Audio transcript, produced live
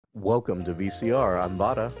Welcome to VCR. I'm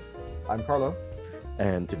Bada, I'm Carlo.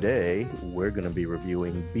 and today we're going to be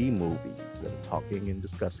reviewing B movies and talking and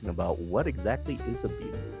discussing about what exactly is a B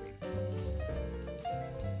movie.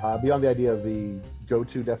 Beyond the idea of the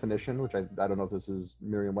go-to definition, which I don't know if this is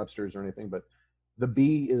Merriam-Webster's or anything, but the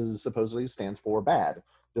B is supposedly stands for bad.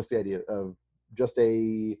 Just the idea of just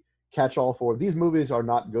a catch-all for these movies are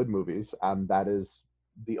not good movies. That is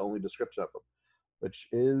the only description of them, which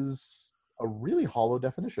is a really hollow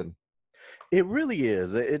definition. It really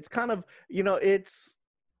is. It's kind of, it's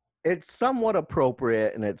somewhat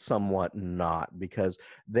appropriate and it's somewhat not because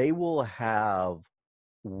they will have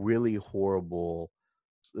really horrible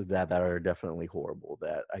that are definitely horrible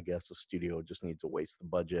that I guess the studio just needs to waste the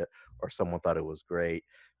budget or someone thought it was great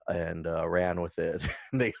and ran with it.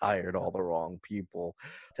 They hired all the wrong people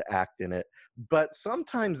to act in it. But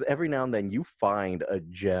sometimes every now and then you find a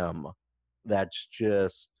gem that's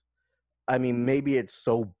just, I mean, maybe it's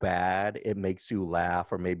so bad it makes you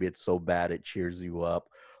laugh, or maybe it's so bad it cheers you up,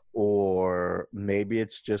 or maybe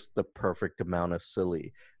it's just the perfect amount of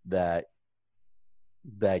silly that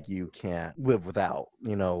you can't live without.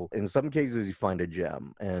 In some cases you find a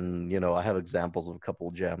gem, and I have examples of a couple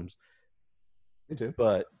of gems. Me too.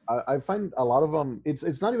 But I find a lot of them.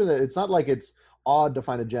 It's not even. It's not like it's odd to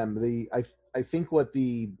find a gem. I think what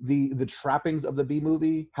the trappings of the B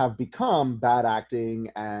movie have become bad acting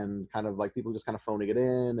and kind of like people just kind of phoning it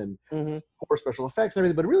in and mhm, poor special effects and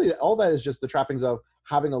everything. But really, all that is just the trappings of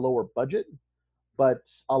having a lower budget. But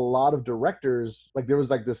a lot of directors, like there was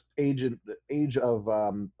like this age of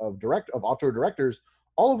auteur directors.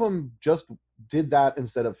 All of them just did that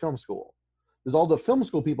instead of film school. There's all the film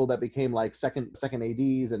school people that became like second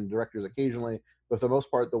ads and directors occasionally, but for the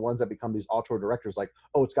most part the ones that become these auteur directors, like,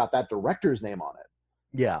 oh, it's got that director's name on it.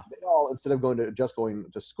 yeah, They all, instead of going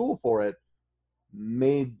to school for it,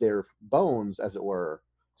 made their bones, as it were.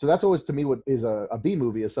 So that's always to me what is a B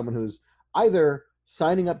movie, is someone who's either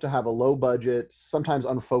signing up to have a low budget, sometimes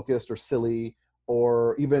unfocused or silly,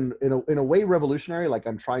 or even in a way revolutionary, like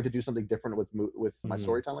I'm trying to do something different with my mhm,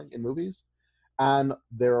 storytelling in movies. And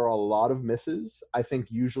there are a lot of misses, I think,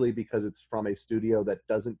 usually because it's from a studio that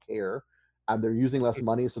doesn't care and they're using less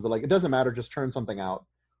money. So they're like, it doesn't matter, just turn something out. Or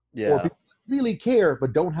yeah, people really care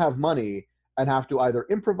but don't have money and have to either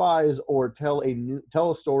improvise or tell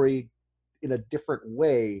a story in a different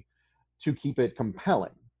way to keep it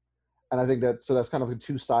compelling. And I think that's kind of the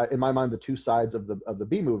two side in my mind, the two sides of the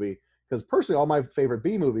B movie. Because personally, almost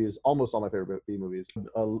all my favorite B movies,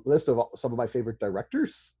 a list of some of my favorite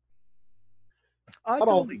directors. I Not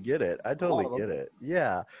all, totally get it. I a lot totally of them. get it.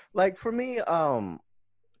 Yeah, like for me,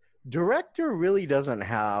 director really doesn't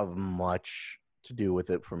have much to do with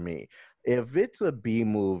it for me. If it's a B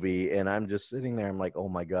movie and I'm just sitting there, I'm like, oh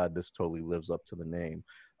my God, this totally lives up to the name.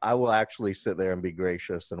 I will actually sit there and be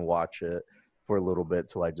gracious and watch it for a little bit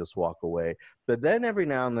till I just walk away. But then every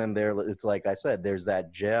now and then it's like I said, there's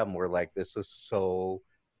that gem where like this is so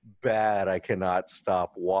bad I cannot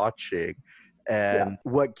stop watching. Yeah. And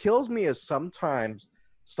what kills me is sometimes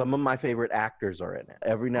some of my favorite actors are in it.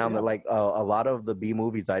 Every Oh now and then, yeah. like a lot of the B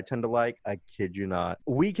movies I tend to like, I kid you not.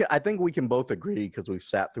 I think we can both agree because we've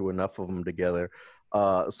sat through enough of them together.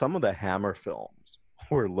 Some of the Hammer films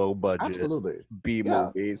were low budget Absolutely. B Yeah.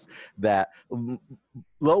 movies that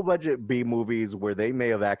low budget B movies where they may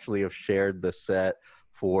have actually have shared the set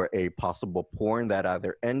for a possible porn that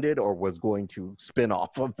either ended or was going to spin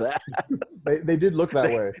off of that. They did look that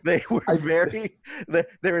they, way. they were I very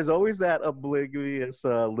there is always that oblivious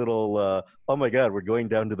little oh my God, we're going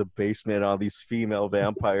down to the basement, all these female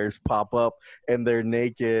vampires pop up and they're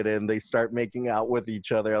naked and they start making out with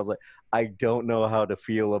each other. I was like, I don't know how to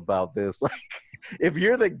feel about this. Like, if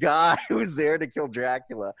you're the guy who's there to kill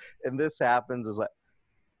Dracula and this happens, it's like,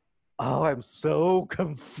 oh, I'm so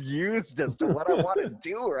confused as to what I want to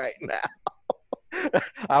do right now.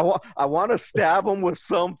 I want to stab him with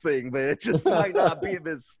something, but it just might not be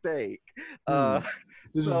this steak. hmm. Uh,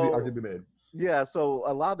 Decisions are to so be made. yeah, so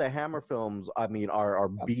a lot of the Hammer films, I mean, are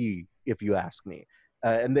Yeah. B, if you ask me,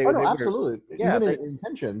 and they Oh no, they were, absolutely. yeah, Even in they,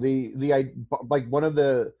 intention, like one of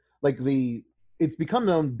the like the it's become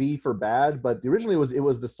known B for bad, but originally it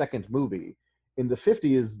was the second movie. In the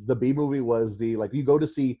 50s, the B movie was the, like, you go to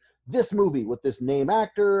see this movie with this name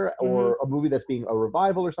actor mhm, or a movie that's being a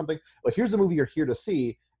revival or something. But here's the movie you're here to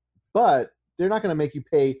see, but they're not going to make you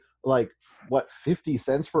pay like what, 50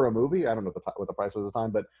 cents for a movie. I don't know what the price was at the time,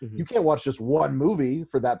 but mhm. you can't watch just one movie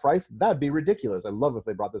for that price. That'd be ridiculous. I love if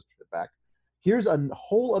they brought this shit back. Here's a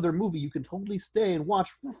whole other movie you can totally stay and watch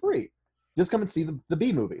for free. Just come and see the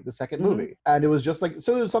B movie, the second Mhm. movie. And it was just like,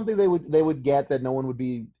 so it was something they would get that no one would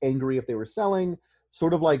be angry if they were selling.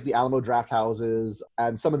 sort of like the Alamo Draft Houses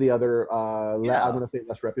and some of the other I'm Yeah. going to say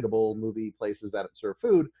less reputable movie places that serve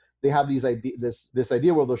food. They have this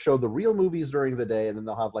idea where they'll show the real movies during the day, and then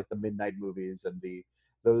they'll have like the midnight movies and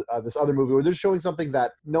this other movie where they're showing something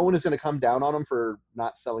that no one is going to come down on them for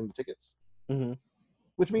not selling the tickets. Hmm.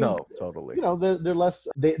 Which means, No, totally. you know, they're less,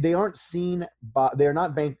 they aren't seen by, they're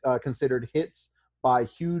not considered hits by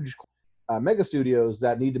huge mega studios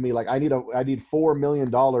that need to be like, I need $4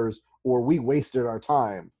 million or we wasted our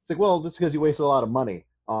time. It's like, well, just because you wasted a lot of money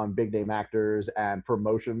on big name actors and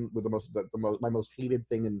promotion. With my most hated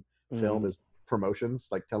thing in film is promotions,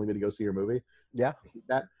 like telling me to go see your movie. Yeah. I hate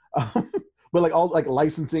that. But like all like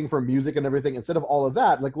licensing for music and everything, instead of all of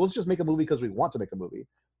that, like, let's just make a movie because we want to make a movie.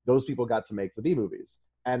 Those people got to make the B movies,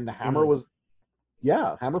 and Hammer was,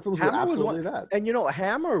 Hammer films were absolutely that. And you know,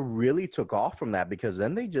 Hammer really took off from that, because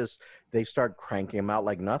then they start cranking them out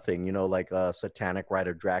like nothing. You know, like Satanic Rite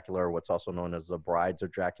of Dracula, or what's also known as The Brides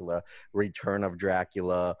of Dracula, Return of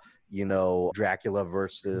Dracula. You know, Dracula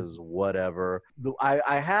versus whatever.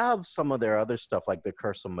 I have some of their other stuff, like The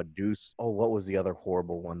Curse of Medusa. Oh, what was the other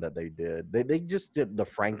horrible one that they did? They just did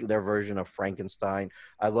their version of Frankenstein.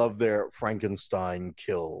 I love their Frankenstein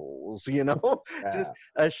Kills. You know, just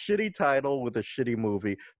a shitty title with a shitty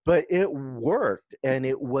movie, but it worked and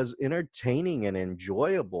it was entertaining and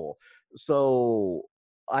enjoyable. So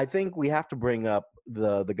I think we have to bring up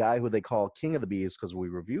the guy who they call King of the Bees, because we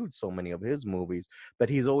reviewed so many of his movies, but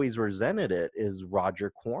he's always resented it, is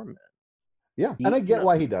Roger Corman. Yeah, and I get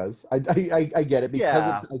why he does. I get it,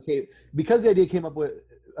 because because the idea came up with,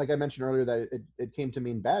 like I mentioned earlier, that it came to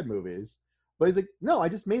mean bad movies. But he's like, no, I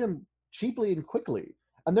just made them cheaply and quickly,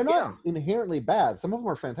 and they're not inherently bad. Some of them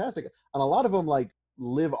are fantastic, and a lot of them like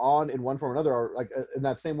live on in one form or another, or like in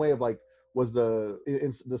that same way of like was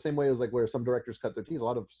in the same way as like where some directors cut their teeth. A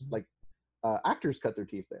lot of like actors cut their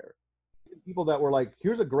teeth there. People that were like,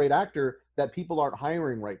 here's a great actor that people aren't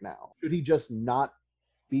hiring right now. Should he just not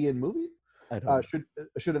be in movies?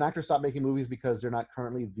 Should an actor stop making movies because they're not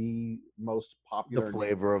currently the most popular, the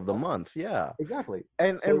flavor of the month? Yeah, exactly.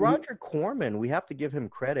 And Roger Corman, we have to give him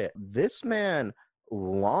credit. This man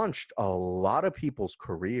launched a lot of people's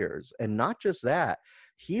careers, and not just that,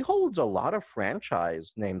 he holds a lot of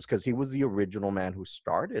franchise names because he was the original man who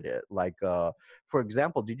started it. Like, for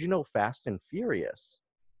example, did you know Fast and Furious?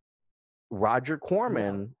 Roger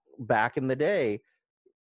Corman, back in the day,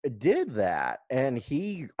 did that, and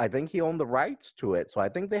I think he owned the rights to it. So I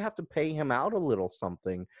think they have to pay him out a little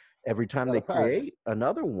something every time they create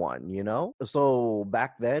another one, you know? So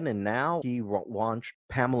back then and now, he launched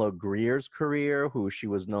Pamela Greer's career, who she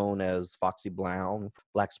was known as Foxy Brown,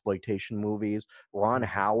 blaxploitation movies. Ron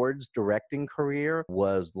Howard's directing career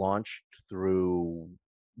was launched through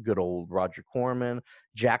good old Roger Corman.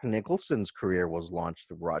 Jack Nicholson's career was launched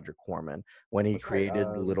through Roger Corman when he created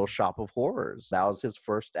Little Shop of Horrors. That was his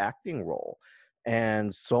first acting role.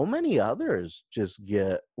 And so many others just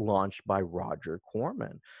get launched by Roger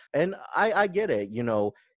Corman. And I get it. You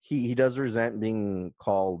know, he does resent being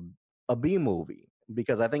called a B movie,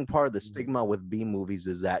 because I think part of the stigma with B movies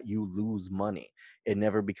is that you lose money. It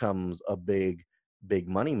never becomes a big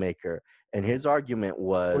money maker. And his argument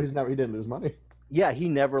was, he didn't lose money. Yeah, he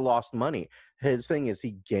never lost money. His thing is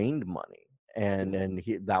he gained money. And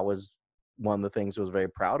that was one of the things he was very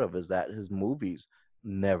proud of, is that his movies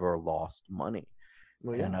never lost money.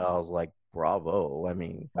 And I was like, bravo. I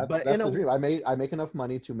mean, that's the dream. I make enough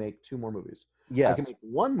money to make 2 more movies. I can make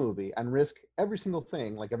 1 movie and risk every single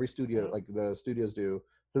thing, like every studio, like the studios do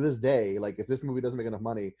to this day. Like, if this movie doesn't make enough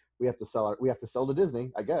money, we have to sell to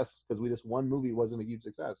Disney, I guess, because this one movie wasn't a huge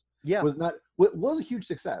success. Was a huge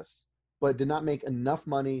success, but did not make enough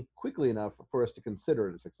money quickly enough for us to consider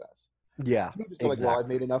it a success. Exactly. Like, well, I've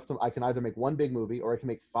made enough I can either make 1 big movie or I can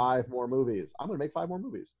make 5 more movies. I'm going to make 5 more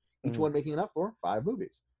movies. Each one making enough for 5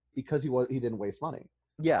 movies, because he didn't waste money.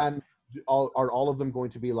 And are all of them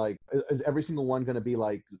going to be like, is every single one going to be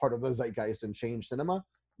like part of the zeitgeist and change cinema?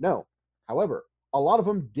 No. However, a lot of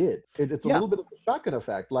them did. It's a little bit of a shotgun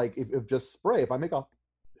effect. Like, if just spray, if I make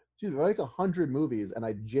 100 movies and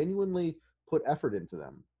I genuinely put effort into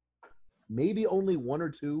them, maybe only 1 or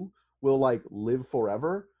 2 will like live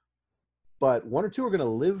forever, but 1 or 2 are going to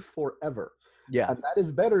live forever. And that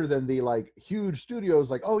is better than the like huge studios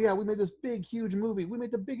like, oh yeah, we made this big huge movie, we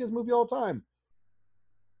made the biggest movie all time.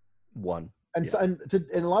 And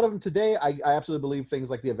a lot of them today, I absolutely believe things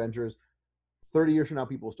like the Avengers, 30 years from now,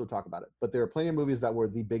 people will still talk about it. But there are plenty of movies that were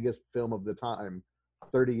the biggest film of the time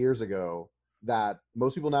 30 years ago that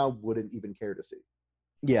most people now wouldn't even care to see.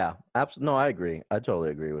 Yeah, absolutely. No, I agree. I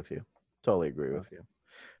totally agree with you.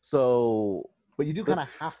 So, but you do kind of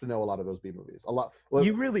have to know a lot of those B movies. A lot. Well,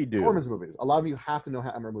 You really do. Corman's movies. A lot of you have to know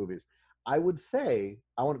Hammer movies. I would say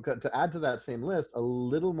I want to add to that same list a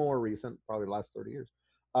little more recent, probably the last 30 years.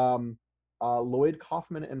 Lloyd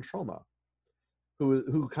Kaufman and Troma,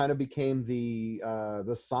 who kind of became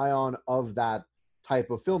the scion of that type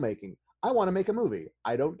of filmmaking. I want to make a movie.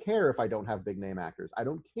 I don't care if I don't have big name actors. I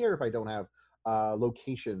don't care if I don't have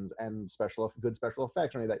locations and good special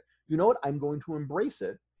effects or any of that. You know what? I'm going to embrace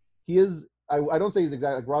it. He is. I don't say he's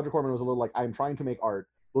exactly like Roger Corman was a little like I'm trying to make art.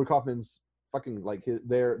 Lloyd Kaufman's fucking like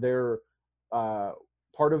they're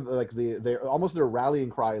part of like their almost their rallying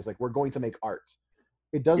cry is like we're going to make art.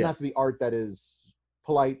 It doesn't have to be art that is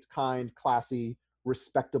polite, kind, classy,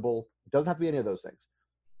 respectable. It doesn't have to be any of those things.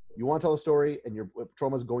 You want to tell a story, and your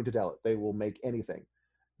Troma's going to tell it. They will make anything.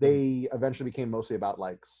 They eventually became mostly about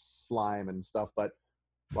like slime and stuff, but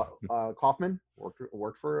Kaufman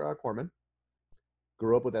worked for Corman.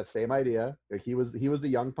 Grew up with that same idea. He was the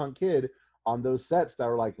young punk kid on those sets that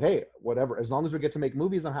were like, hey, whatever, as long as we get to make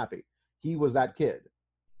movies, I'm happy. He was that kid.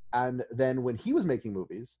 And then when he was making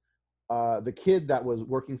movies, the kid that was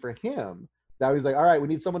working for him, that was like, all right, we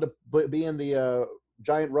need someone to be in the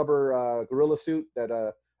giant rubber gorilla suit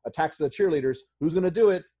that attacks the cheerleaders. Who's going to do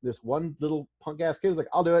it? This one little punk ass kid was like,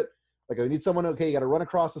 I'll do it. Like, we need someone, okay, you got to run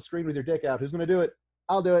across the screen with your dick out. Who's going to do it?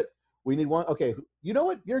 I'll do it. We need one. Okay, you know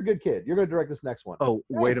what? You're a good kid. You're going to direct this next one. Oh,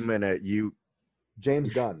 Thanks. wait a minute. James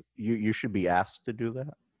Gunn. You should be asked to do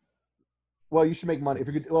that. Well, you should make money. If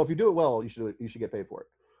you do it well, you should get paid for it.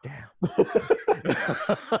 Damn.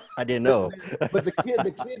 I didn't know. But the kid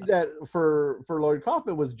that for Lloyd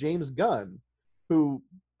Kaufman was James Gunn, who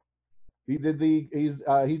he did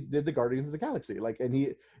the Guardians of the Galaxy. Like, and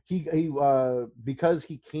he because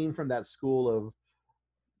he came from that school of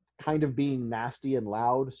kind of being nasty and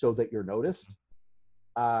loud so that you're noticed.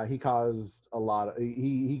 He caused a lot of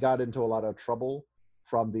he got into a lot of trouble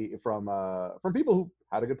from people who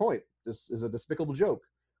had a good point. This is a despicable joke,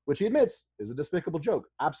 which he admits is a despicable joke.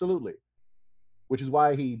 Absolutely. Which is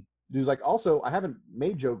why he's like, also, I haven't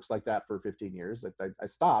made jokes like that for 15 years. Like, I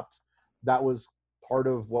stopped. That was part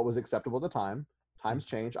of what was acceptable at the time. Times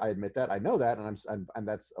change. I admit that. I know that, and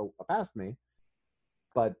that's past me.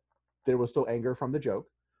 But there was still anger from the joke.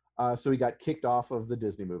 So he got kicked off of the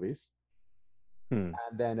Disney movies. And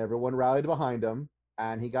then everyone rallied behind him,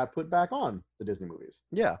 and he got put back on the Disney movies.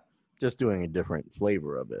 Yeah, just doing a different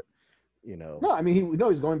flavor of it, you know. No, I mean,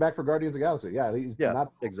 he's going back for Guardians of the Galaxy. Yeah,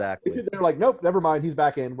 not exactly. They're like, nope, never mind, he's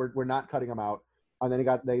back in. We're not cutting him out. And then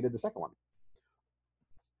they did the second one.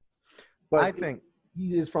 But I think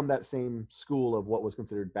he is from that same school of what was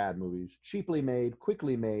considered bad movies, cheaply made,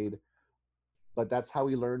 quickly made. But that's how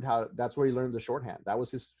he learned that's where he learned the shorthand. That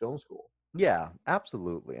was his film school. Yeah,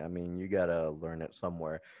 absolutely. I mean, you got to learn it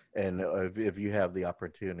somewhere. And if you have the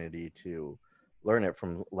opportunity to learn it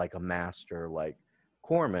from like a master like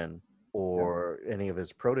Corman or any of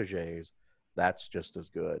his proteges, that's just as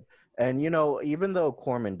good. And, you know, even though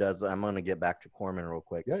Corman does, I'm going to get back to Corman real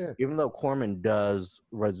quick. Yeah. Even though Corman does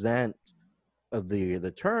resent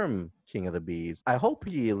the term King of the Bees, I hope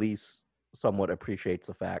he at least somewhat appreciates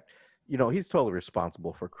the fact, you know, he's totally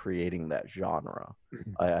responsible for creating that genre,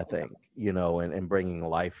 I think, you know, and bringing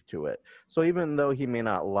life to it. So even though he may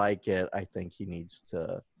not like it, I think he needs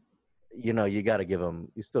to, you know, you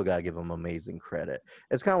still got to give him amazing credit.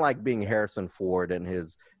 It's kind of like being Harrison Ford and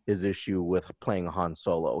his issue with playing Han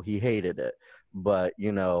Solo. He hated it, but,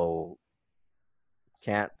 you know,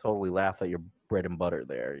 can't totally laugh at your bread and butter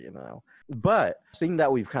there, you know. But seeing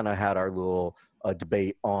that we've kind of had our little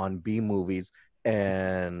debate on B movies,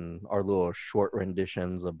 and our little short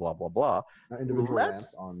renditions of blah blah blah.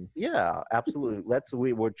 Yeah, absolutely.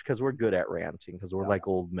 Because we're good at ranting, because we're like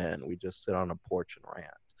old men. We just sit on a porch and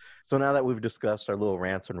rant. So now that we've discussed our little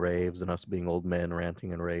rants and raves and us being old men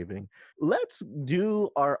ranting and raving, let's do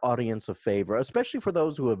our audience a favor, especially for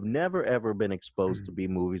those who have never ever been exposed to B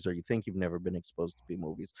movies, or you think you've never been exposed to B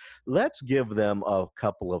movies. Let's give them a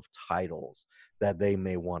couple of titles that they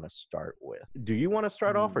may want to start with. Do you want to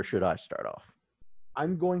start off, or should I start off?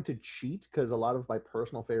 I'm going to cheat because a lot of my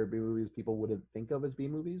personal favorite B movies people wouldn't think of as B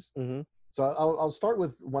movies. Mm-hmm. So I'll start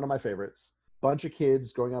with one of my favorites. Bunch of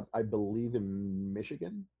kids growing up, I believe, in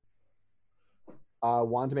Michigan,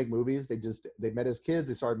 wanted to make movies. They met as kids.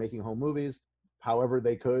 They started making home movies however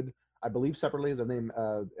they could. I believe separately. Then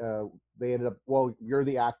they ended up, well, you're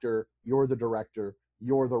the actor, you're the director,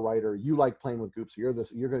 you're the writer, you like playing with goops, so you're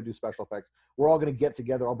going to do special effects. We're all going to get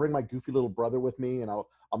together. I'll bring my goofy little brother with me, and I'll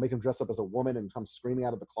make him dress up as a woman and come screaming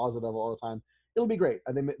out of the closet all the time. It'll be great.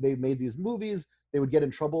 And they made these movies. They would get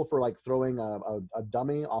in trouble for like throwing a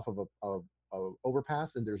dummy off of a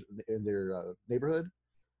overpass in their neighborhood.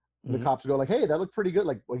 And the Mhm. cops go like, "Hey, that looked pretty good.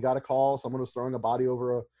 Like, we got a call. Someone was throwing a body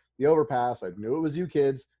over the overpass. I knew it was you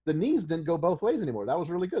kids." The knees didn't go both ways anymore. That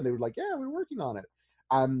was really good. They were like, "Yeah, we're working on it."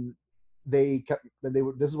 Um, they kept. And they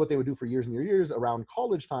were. This is what they would do for years and years. Around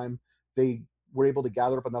college time, they were able to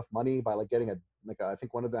gather up enough money by like getting I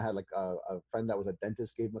think one of them had like a friend that was a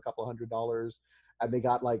dentist, gave them a couple $100s, and they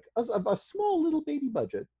got like a small little baby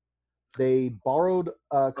budget. They borrowed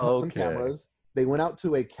some Okay. cameras. They went out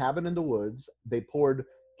to a cabin in the woods. They poured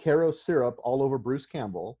Caro syrup all over Bruce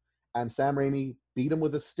Campbell, and Sam Raimi beat him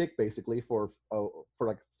with a stick basically for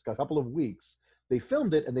like a couple of weeks. They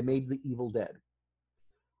filmed it and they made The Evil Dead.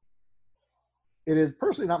 It is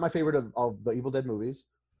personally not my favorite of the Evil Dead movies,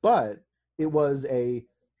 but it was a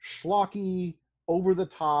schlocky, over the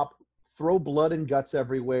top, throw blood and guts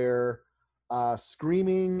everywhere,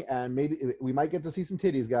 screaming, and maybe we might get to see some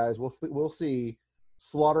titties, guys. We'll see.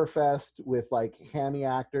 Slaughterfest with like hammy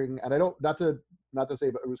acting, and I don't not to say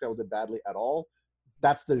Bruce Campbell did badly at all.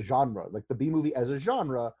 That's the genre, like the B movie as a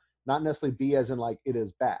genre, not necessarily B as in like it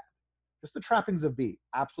is bad. Just the trappings of B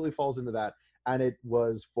absolutely falls into that, and it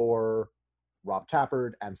was for Rob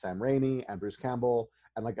Tappert and Sam Raimi and Bruce Campbell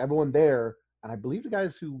and like everyone there. And I believe the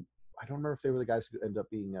guys who, I don't remember if they were the guys who ended up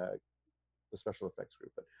being the special effects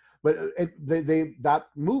group, but they that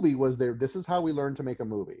movie was there. This is how we learned to make a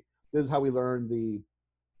movie. This is how we learned we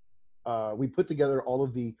put together all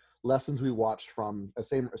of the lessons we watched from, as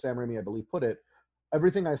Sam Raimi, I believe, put it,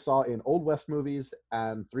 everything I saw in Old West movies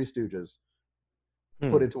and Three Stooges put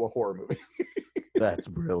Hmm. into a horror movie. That's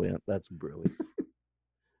brilliant. That's brilliant.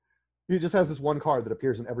 He just has this one card that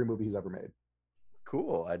appears in every movie he's ever made.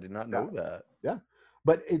 Cool. I did not Yeah, know that. yeah.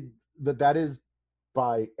 But that is,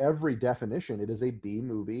 by every definition, it is a B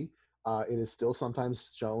movie. It is still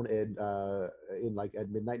sometimes shown in like at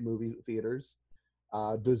midnight movie theaters,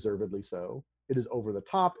 deservedly so. It is over the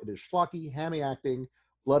top. It is schlocky, hammy acting,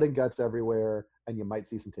 blood and guts everywhere, and you might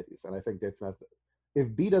see some titties. And I think that's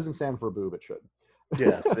if B doesn't stand for boob, it should.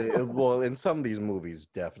 Yes, well, in some of these movies,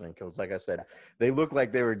 definitely, because like I said, they look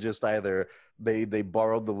like they were just either they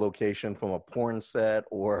borrowed the location from a porn set,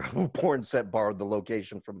 or a porn set borrowed the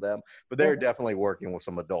location from them. But Yeah, they're definitely working with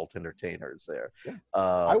some adult entertainers there. yeah.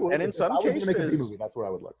 I would And in if some I was going to make a B cases, movie, that's where I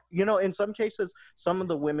would look. in some cases, some of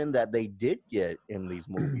the women that they did get in these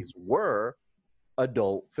movies were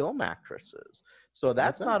adult film actresses. So Makes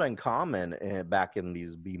that's not sense. uncommon back in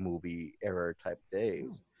these B movie era type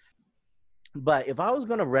days. But if I was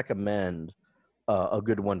going to recommend a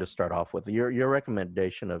good one to start off with, your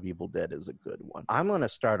recommendation of Evil Dead is a good one. I'm going to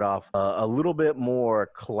start off a little bit more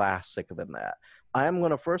classic than that. I'm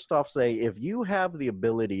going to first off say, if you have the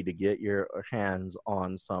ability to get your hands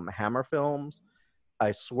on some Hammer films,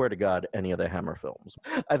 I swear to God, any of the Hammer films.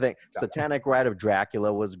 I think Yeah. Satanic Rite of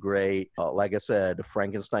Dracula was great. Like I said,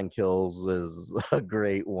 Frankenstein Kills is a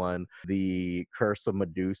great one. The Curse of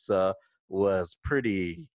Medusa was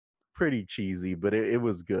pretty cheesy, but it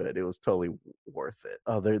was good. It was totally worth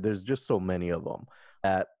it. There's just so many of them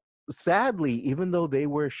that, sadly, even though they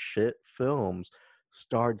were shit films,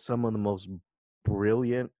 starred some of the most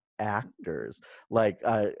brilliant actors. Like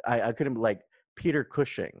I couldn't, like Peter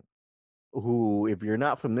Cushing, who, if you're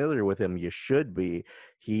not familiar with him, you should be.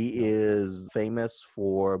 He No. is famous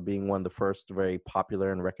for being one of the first very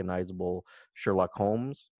popular and recognizable Sherlock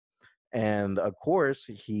Holmes. And of course,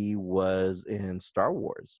 he was in Star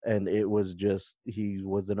Wars, and he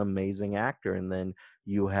was an amazing actor. And then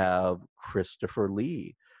you have Christopher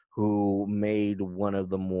Lee, who made one of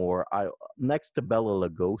the more, next to Bela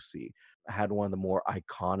Lugosi, had one of the more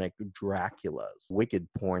iconic Draculas, wicked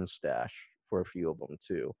porn stash for a few of them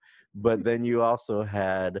too. But then you also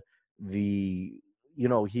had the,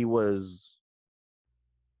 he was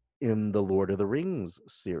in the Lord of the Rings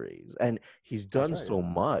series. And he's That's done right. Yeah. so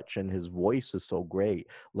much, and his voice is so great.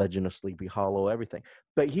 Legend of Sleepy Hollow, everything.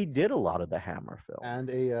 But he did a lot of the Hammer films. And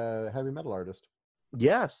a heavy metal artist.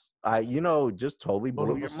 Yes, just totally Son blew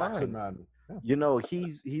of the your Saxon mind. man. Yeah.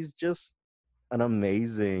 He's just an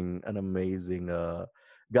amazing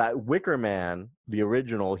guy. Wicker Man, the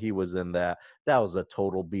original, he was in that. That was a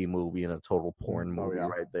total B movie and a total porn Oh movie yeah.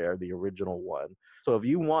 right there, the original one. So if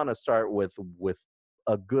you want to start with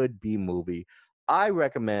a good B movie, I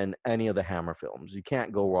recommend any of the Hammer films. You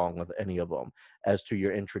can't go wrong with any of them as to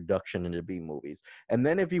your introduction into B movies. And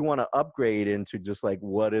then if you want to upgrade into just like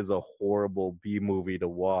what is a horrible B movie to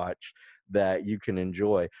watch that you can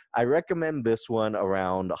enjoy, I recommend this one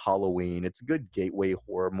around Halloween. It's a good gateway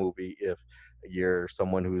horror movie if you're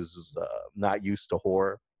someone who's not used to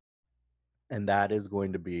horror, and that is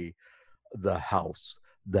going to be The House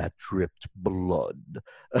That Dripped Blood.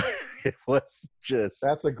 It was just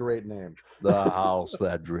That's a great name. The House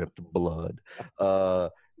That Dripped Blood. Uh,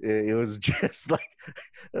 It was just like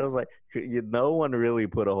I was like, no one really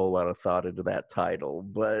put a whole lot of thought into that title,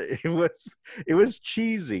 but it was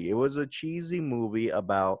cheesy. It was a cheesy movie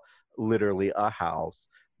about literally a house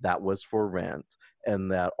that was for rent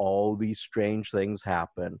and that all these strange things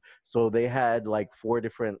happen. So they had like four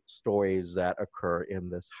different stories that occur in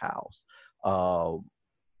this house. Uh,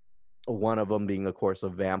 one of them being, of course, a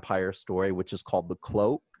vampire story, which is called The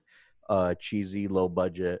Cloak, cheesy, low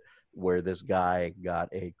budget, where this guy got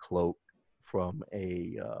a cloak from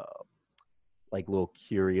a like little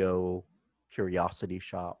curiosity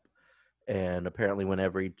shop, and apparently,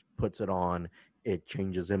 whenever he puts it on, it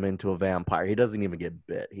changes him into a vampire. He doesn't even get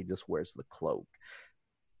bit; he just wears the cloak,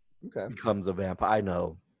 Okay. becomes a vampire. I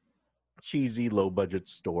know, cheesy, low budget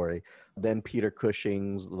story. Then Peter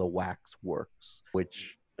Cushing's The Wax Works,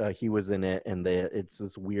 which he was in it, and it's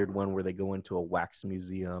this weird one where they go into a wax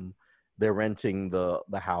museum. They're renting the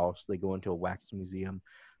house. They go into a wax museum.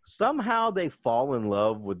 Somehow they fall in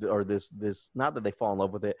love with, or this not that they fall in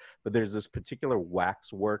love with it, but there's this particular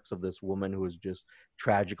wax works of this woman who is just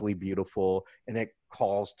tragically beautiful, and it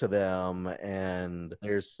calls to them, and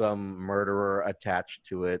there's some murderer attached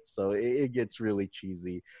to it, so it gets really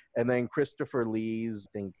cheesy. And then Christopher Lee's,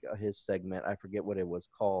 I think his segment, I forget what it was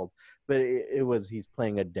called, but it was he's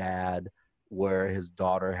playing a dad where his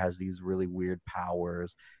daughter has these really weird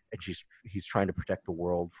powers, and he's trying to protect the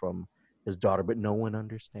world from his daughter, but no one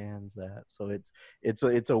understands that. So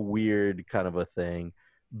it's a weird kind of a thing.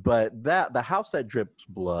 But that the house that drips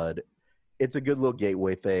blood, it's a good little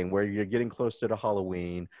gateway thing where you're getting closer to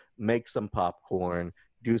Halloween, make some popcorn,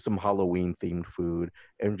 do some Halloween themed food,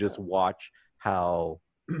 and just watch how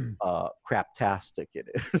craptastic it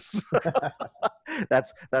is.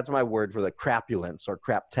 That's my word for the crapulence or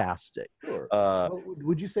craptastic. Sure.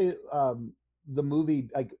 Would you say the movie,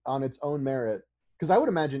 like on its own merit? Because I would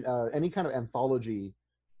imagine any kind of anthology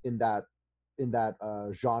in that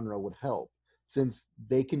genre would help, since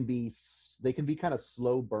they can be kind of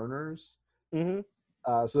slow burners. Mm-hmm.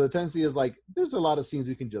 So the tendency is like there's a lot of scenes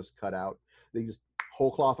we can just cut out. They just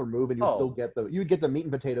whole cloth remove, and you'd still get the meat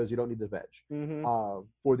and potatoes. You don't need the veg. Mm-hmm.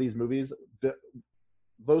 For these movies.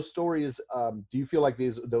 Those stories, do you feel like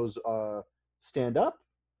those stand up?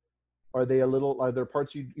 Are there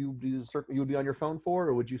parts you'd be on your phone for,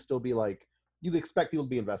 or would you still be like, you expect people to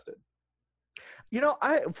be invested?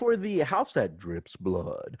 I for the house that drips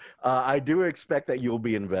blood, I do expect that you'll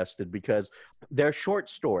be invested because they're short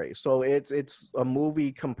stories. So it's a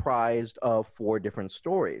movie comprised of four different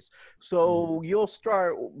stories. So you'll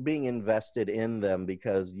start being invested in them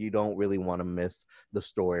because you don't really want to miss the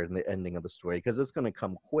story and the ending of the story because it's going to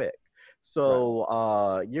come quick.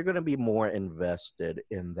 So you're going to be more invested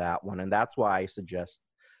in that one, and that's why I suggest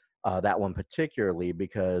that one particularly,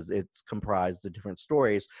 because it's comprised of different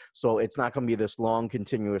stories. So it's not going to be this long,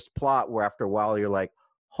 continuous plot where after a while you're like,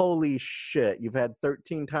 holy shit, you've had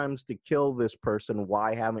 13 times to kill this person.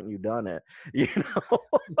 Why haven't you done it?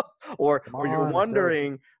 Or you're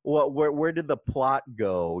wondering where did the plot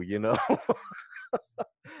go? In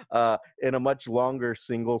a much longer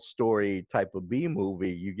single story type of B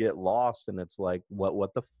movie, you get lost and it's like,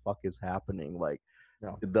 what the fuck is happening? Like,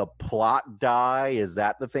 No. did the plot die? Is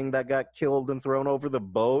that the thing that got killed and thrown over the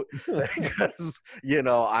boat? Because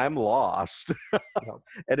I'm lost. No.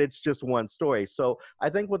 And it's just one story. So I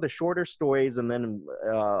think with the shorter stories and then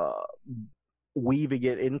weaving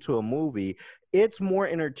it into a movie, it's more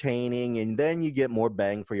entertaining, and then you get more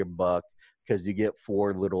bang for your buck because you get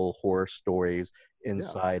four little horror stories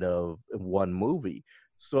inside of one movie.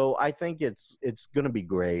 So I think it's going to be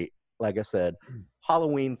great. Like I said,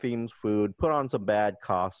 Halloween themed food, put on some bad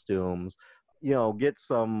costumes, get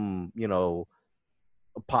some,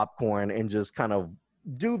 popcorn, and just kind of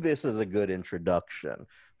do this as a good introduction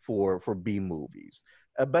for B movies.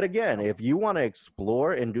 But again, if you want to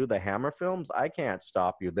explore and do the Hammer films, I can't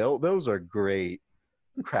stop you. Those are great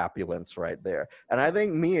crapulence right there. And I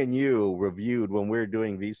think me and you reviewed, when we were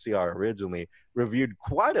doing VCR originally, reviewed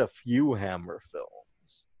quite a few Hammer films.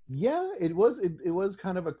 Yeah, it was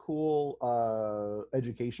kind of a cool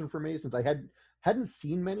education for me, since I hadn't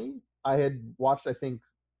seen many. I had watched, I think,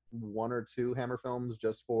 one or two Hammer films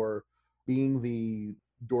just for being the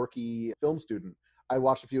dorky film student. I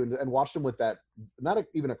watched a few and watched them with that,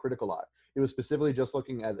 even a critical eye. It was specifically just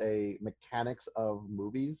looking at a mechanics of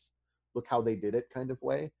movies, look how they did it kind of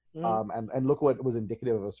way, and look what was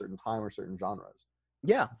indicative of a certain time or certain genres.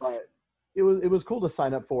 Yeah, but it was cool to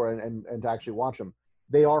sign up for and to actually watch them.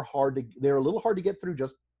 They're a little hard to get through.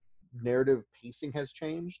 Just narrative pacing has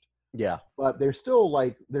changed. Yeah, but they're still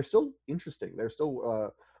interesting. They're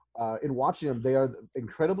still in watching them, they are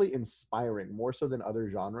incredibly inspiring, more so than other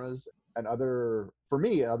genres and other for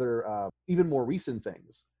me, other even more recent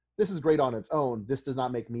things. This is great on its own. This does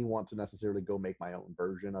not make me want to necessarily go make my own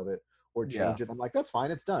version of it or Yeah. change it. I'm like, that's fine.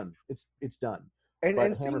 It's done. It's done. But And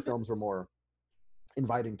Hammer seeing that, films were more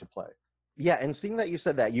inviting to play. yeah, and seeing that you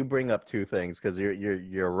said that, you bring up two things because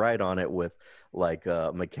you're right on it with like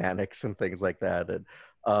mechanics and things like that. And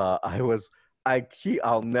I was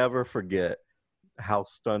I'll never forget how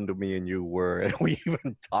stunned me and you were, and we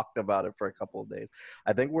even talked about it for a couple of days.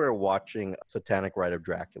 I think we were watching Satanic Rite of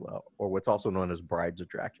Dracula, or what's also known as Brides of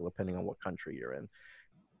Dracula, depending on what country you're in.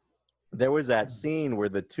 There was that scene where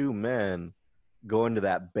the two men go into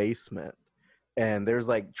that basement, and there's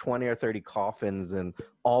like 20 or 30 coffins, and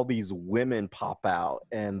all these women pop out,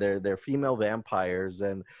 and they're female vampires,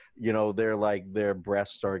 and they're like their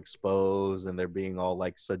breasts are exposed, and they're being all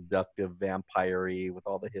like seductive vampire-y with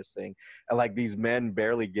all the hissing, and like these men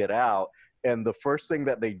barely get out, and the first thing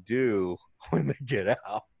that they do when they get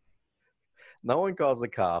out, no one calls the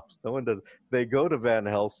cops, no one does, they go to Van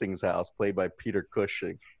Helsing's house, played by Peter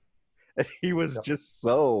Cushing, and he was Yep. just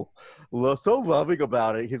so loving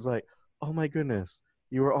about it. He's like, "Oh my goodness,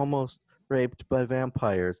 you were almost raped by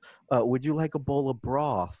vampires. Would you like a bowl of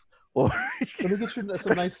broth?" Or Let me get you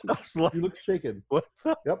some nice I soup. was like, You look shaken. "What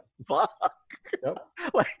the Yep. fuck?" Yep.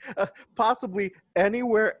 Like possibly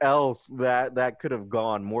anywhere else that could have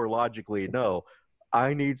gone more logically. No,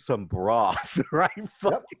 I need some broth, right?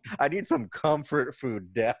 Yep. I need some comfort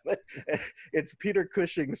food, damn it. It's Peter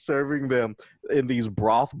Cushing serving them in these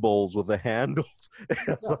broth bowls with the handles. It's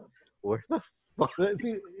Yeah. like, where the fuck?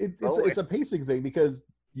 See, Oh, it's a pacing thing because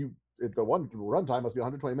the one runtime must be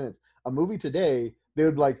 120 minutes. A movie today, they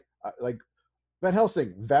would like Van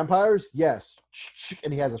Helsing, vampires, yes,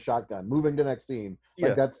 and he has a shotgun. Moving to next scene, like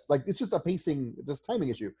yeah. that's like it's just a pacing, this timing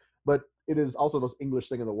issue. But it is also the most English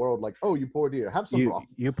thing in the world. Like, oh, you poor dear, have some You broth.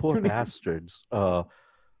 you poor You need, bastards.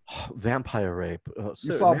 Vampire rape. you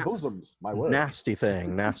So saw bosoms, my word. nasty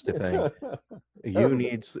thing, nasty thing. You Terrible.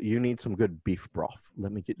 need some good beef broth.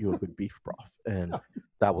 Let me get you a good beef broth, and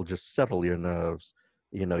that will just settle your nerves.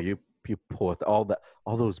 You pour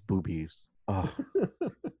all those boobies. Oh,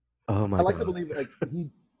 oh I my like to god. believe like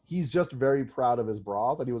he's just very proud of his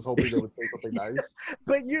broth, and he was hoping they would say something Yeah, nice.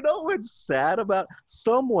 but you know what's sad about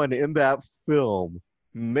someone in that film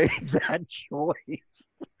made that choice.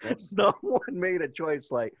 Yep. Someone made a choice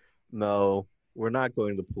like, no, we're not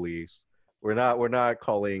going to the police. We're not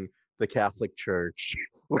calling the Catholic Church.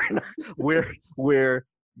 We're not we're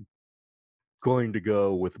going to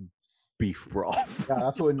go with beef broth. Yeah,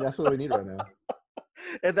 that's what we need right now.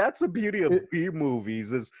 And that's the beauty of It, B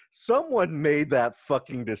movies is someone made that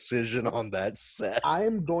fucking decision on that set. I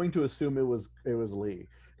am going to assume it was Lee.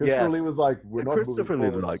 Christopher Yes, Lee was like, "We're not moving Christopher Lee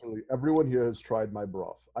forward like, until everyone here has tried my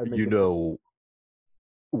broth. I make you the best." know,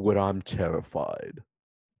 when I'm terrified,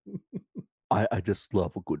 I just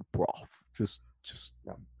love a good broth. Just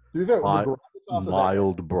Yeah. To be fair, the mi- gravitas of that,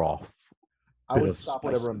 mild broth, I bit would of stop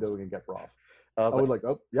whatever I'm spices. doing and get broth. I was I would like,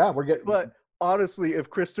 like, oh yeah, we're getting. but honestly, if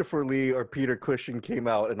Christopher Lee or Peter Cushing came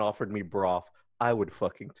out and offered me broth, I would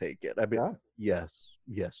fucking take it. I mean, Yeah,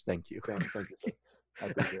 yes, thank you. thank you, sir. I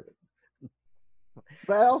appreciate it.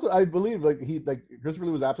 But I believe like Christopher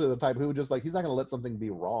Lee was absolutely the type who would just like he's not gonna let something be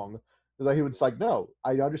wrong. Because like, he would just like, no,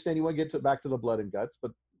 I understand you want to get back to the blood and guts,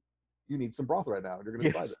 but you need some broth right now. You're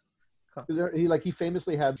gonna try Yes. this. Because he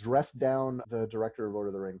famously had dressed down the director of Lord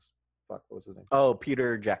of the Rings. Fuck, what was his name? Oh,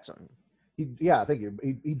 Peter Jackson. Yeah, thank you.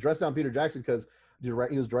 He dressed down Peter Jackson because he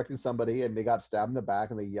was directing somebody and they got stabbed in the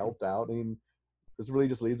back and they yelped out. I mean, this really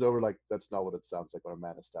just leads over like that's not what it sounds like when a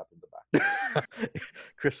man is stabbed in the back.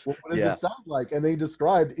 Chris, What does yeah. it sound like? And they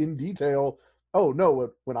described in detail. Oh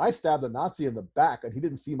no! When I stabbed the Nazi in the back and he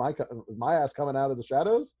didn't see my ass coming out of the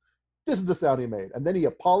shadows, this is the sound he made. And then he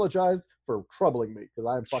apologized for troubling me because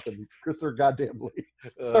I'm fucking Christopher goddamn Lee.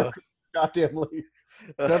 Sir, Uh, goddamn Lee.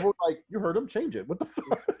 And everyone's like, you heard him, change it. What the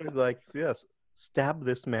fuck? like, yes, stab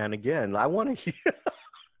this man again. I want to hear.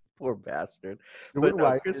 Poor bastard. You're But doing no,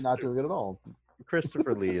 right. You're not doing it at all.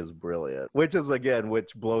 Christopher Lee is brilliant,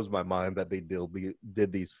 which blows my mind that they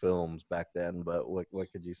did these films back then. But what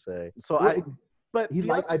could you say? So Well, but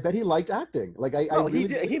I bet he liked acting. Like I no, he really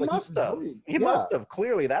did. He like, must have. enjoyed, He yeah. must have.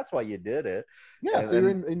 Clearly, that's why you did it. Yeah, so you're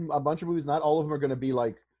in a bunch of movies. Not all of them are going to be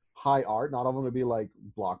like high art. Not all of them are going to be like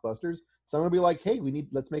blockbusters. Some are going to be like, hey,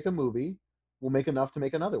 let's make a movie. We'll make enough to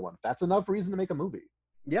make another one. That's enough reason to make a movie.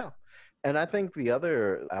 Yeah. And I think the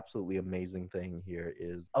other absolutely amazing thing here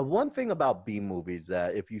is one thing about B movies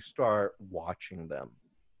that if you start watching them,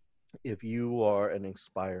 if you are an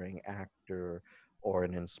inspiring actor or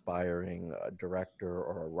an inspiring director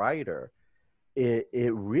or a writer, it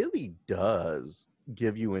really does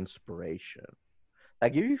give you inspiration.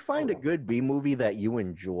 Like if you find a Oh, good B movie that you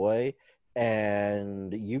enjoy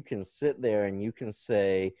and you can sit there and you can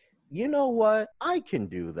say, you know what, I can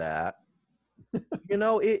do that.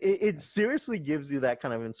 It seriously gives you that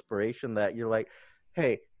kind of inspiration that you're like,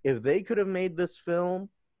 hey, if they could have made this film,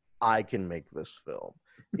 I can make this film.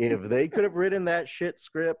 If they could have written that shit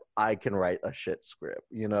script, I can write a shit script,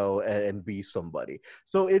 and be somebody.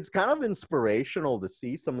 So it's kind of inspirational to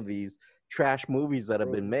see some of these trash movies that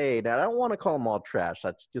have been made. And I don't want to call them all trash,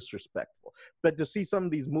 that's disrespectful. But to see some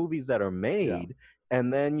of these movies that are yeah. made,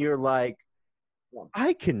 and then you're like, Yeah.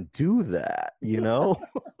 I can do that, you know?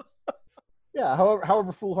 Yeah,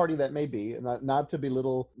 however foolhardy that may be, and not to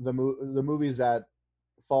belittle the movies that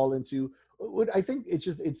fall into. I think it's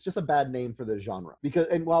just a bad name for the genre, because,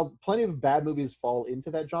 and while plenty of bad movies fall into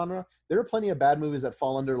that genre, there are plenty of bad movies that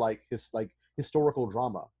fall under like historical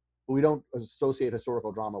drama. But we don't associate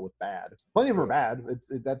historical drama with bad. Plenty of them are bad.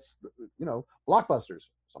 That's blockbusters.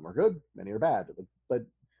 Some are good, many are bad. But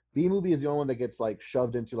B movie is the only one that gets like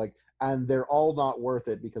shoved into like, and they're all not worth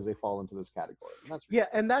it because they fall into this category. And that's Yeah,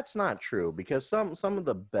 and that's not true because some of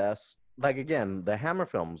the best, like again, the Hammer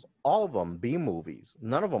films, all of them B movies.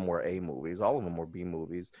 None of them were A movies. All of them were B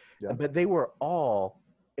movies, yeah. but they were all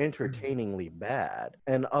entertainingly bad,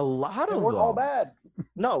 and a lot They of weren't all them. bad.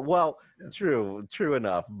 No, well, Yeah. true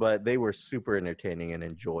enough, but they were super entertaining and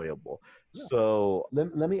enjoyable. Yeah. So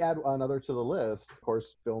Let me add another to the list. Of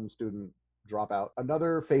course, film student dropout.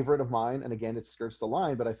 Another favorite of mine, and again, it skirts the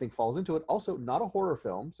line, but I think falls into it. Also, not a horror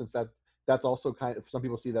film, since that's also kind of, some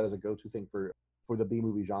people see that as a go-to thing for the B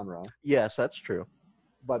movie genre. yes, that's true.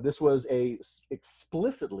 But this was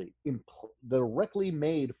explicitly directly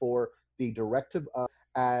made for the directive.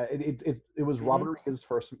 It was Robert Rodriguez's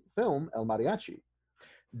first film, El Mariachi.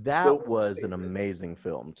 That So was an amazing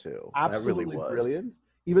film too. That really absolutely was. brilliant.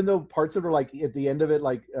 Even though parts of it are like at the end of it,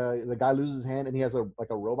 like the guy loses his hand and he has a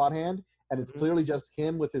robot hand, and it's Mhm. clearly just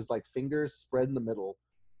him with his like fingers spread in the middle,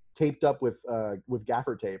 taped up with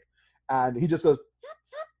gaffer tape, and he just goes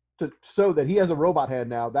to so that he has a robot hand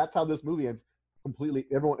now. That's how this movie ends.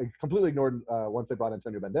 Everyone completely ignored once they brought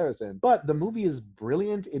Antonio Banderas in. But the movie is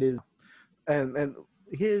brilliant. It is. And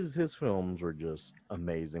his films were just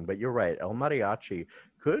amazing. But you're right, El Mariachi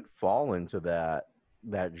could fall into that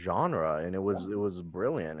genre, and it was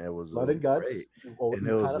brilliant. It was Blood and guts. great, Well, and it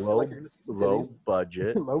you was kind of feel like you're going to see some low titties.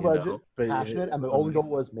 budget, Low budget, but passionate, it and the was only goal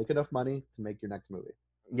amazing. was make enough money to make your next movie.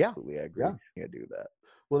 Yeah, absolutely, I agree. Yeah. Yeah, do that.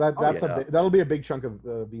 Well, Oh yeah. that'll be a big chunk of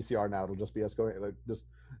VCR now. It'll just be us going like just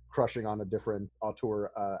crushing on a different auteur,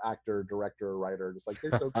 actor, director, writer. Just like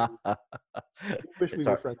they're so cool. I wish we it's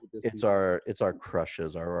were our friends with this. it's our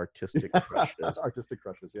crushes, our artistic crushes. Artistic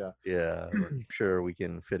crushes. Yeah. Yeah, I'm sure we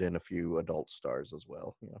can fit in a few adult stars as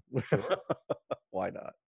well. Sure. Why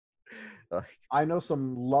not? Like, I know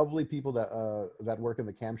some lovely people that work in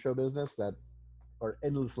the cam show business that are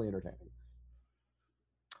endlessly entertaining.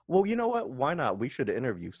 well, you know what? Why not? We should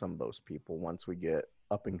interview some of those people once we get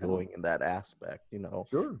up and going in that aspect.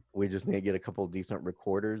 Sure. We just need to get a couple of decent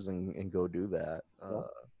recorders and go do that.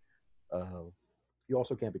 Uh, You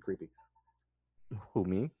also can't be creepy. who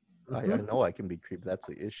me? I know I can be creepy. That's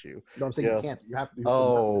the issue. No, I'm saying Yeah. you can't. You have to be.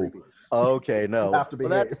 Oh, creepy. okay, no. have to Well,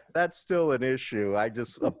 behave. that's still an issue. I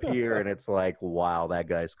just appear and it's like, wow, that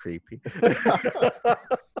guy's creepy.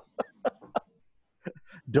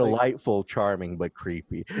 Delightful, charming, but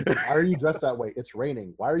creepy. Why are you dressed that way? It's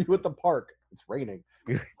raining. Why are you at the park? It's raining.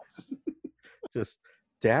 Just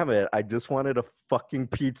damn it, I just wanted a fucking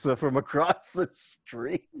pizza from across the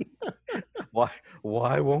street.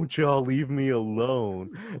 Why won't y'all leave me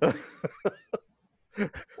alone?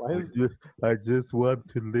 Why is I just want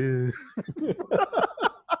to live.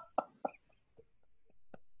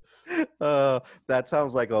 That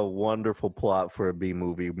sounds like a wonderful plot for a B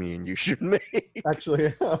movie me and you should make.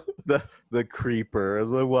 actually? The creeper.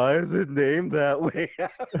 Like, why is it named that way?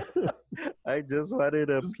 I just wanted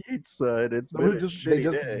a pizza and it's been a they shitty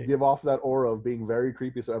just day. give off that aura of being very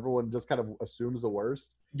creepy, so everyone just kind of assumes the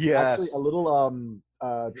worst. Yes. Actually, a little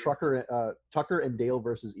Tucker and Dale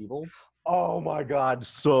versus Evil. Oh my God,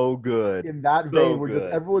 so good. In that So vein, where just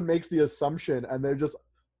good. everyone makes the assumption and they're just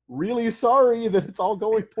really sorry that it's all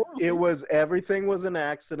going poorly. Everything was an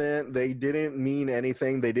accident. They didn't mean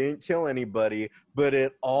anything. They didn't kill anybody, but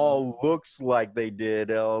it all looks like they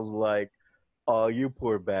did. I was like, oh, you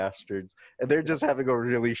poor bastards. And they're just having a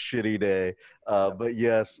really shitty day. But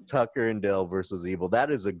yes, Tucker and Dale versus Evil.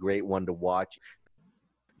 That is a great one to watch.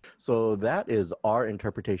 So that is our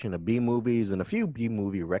interpretation of B movies and a few B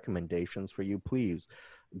movie recommendations for you. Please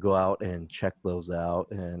go out and check those out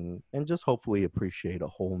and just hopefully appreciate a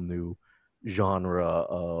whole new genre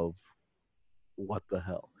of what the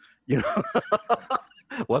hell,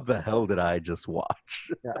 What the hell did I just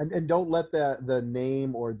watch? Yeah, and don't let the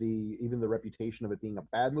name or the even the reputation of it being a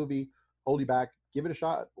bad movie hold you back. Give it a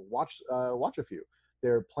shot. Watch a few.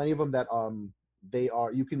 There are plenty of them that they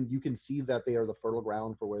are you can see that they are the fertile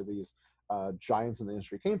ground for where these giants in the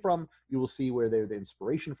industry came from. You will see where they're the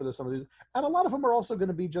inspiration for some of these, and a lot of them are also going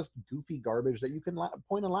to be just goofy garbage that you can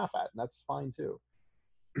point and laugh at, and that's fine too.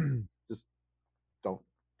 Just don't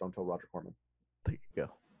tell Roger Corman. There you go.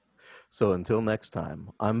 So until next time,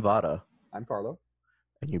 I'm Vada, I'm Carlo.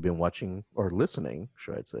 and you've been watching or listening,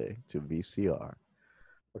 should I say, to VCR.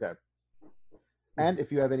 Okay. And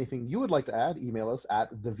if you have anything you would like to add, email us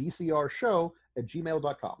at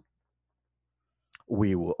thevcrshow@gmail.com.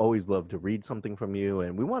 We will always love to read something from you,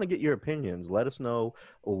 and we want to get your opinions. Let us know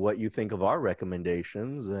what you think of our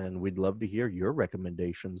recommendations, and we'd love to hear your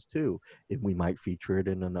recommendations too, if we might feature it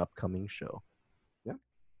in an upcoming show. Yeah.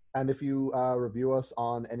 And if you review us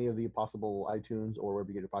on any of the possible iTunes or wherever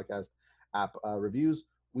you get your podcast app reviews,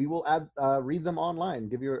 we will read them online,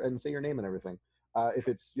 and say your name and everything. If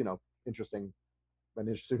it's interesting, an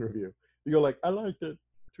interesting review. You go like, I liked it,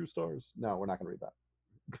 2 stars. No, we're not going to read that.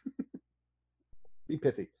 Be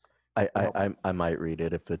pithy. I might read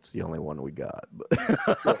it if it's the only one we got. But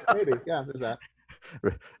yeah, maybe. Yeah, there's that.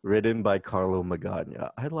 Written by Carlo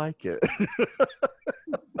Magana. I like it.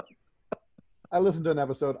 I listened to an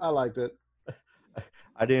episode. I liked it.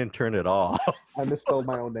 I didn't turn it off. I misspelled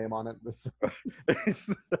my own name on it.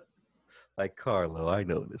 Like, Carlo, I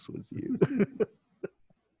know this was you.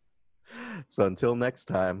 So until next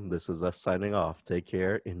time, this is us signing off. Take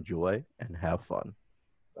care, enjoy, and have fun.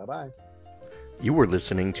 Bye-bye. You were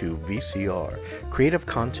listening to VCR, creative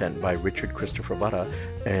content by Richard Christopher Vada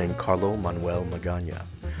and Carlo Manuel Magana.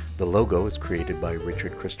 The logo is created by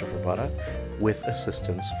Richard Christopher Vada with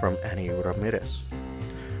assistance from Annie Ramirez.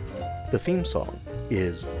 The theme song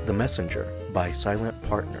is The Messenger by Silent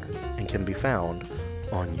Partner and can be found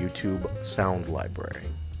on YouTube Sound Library.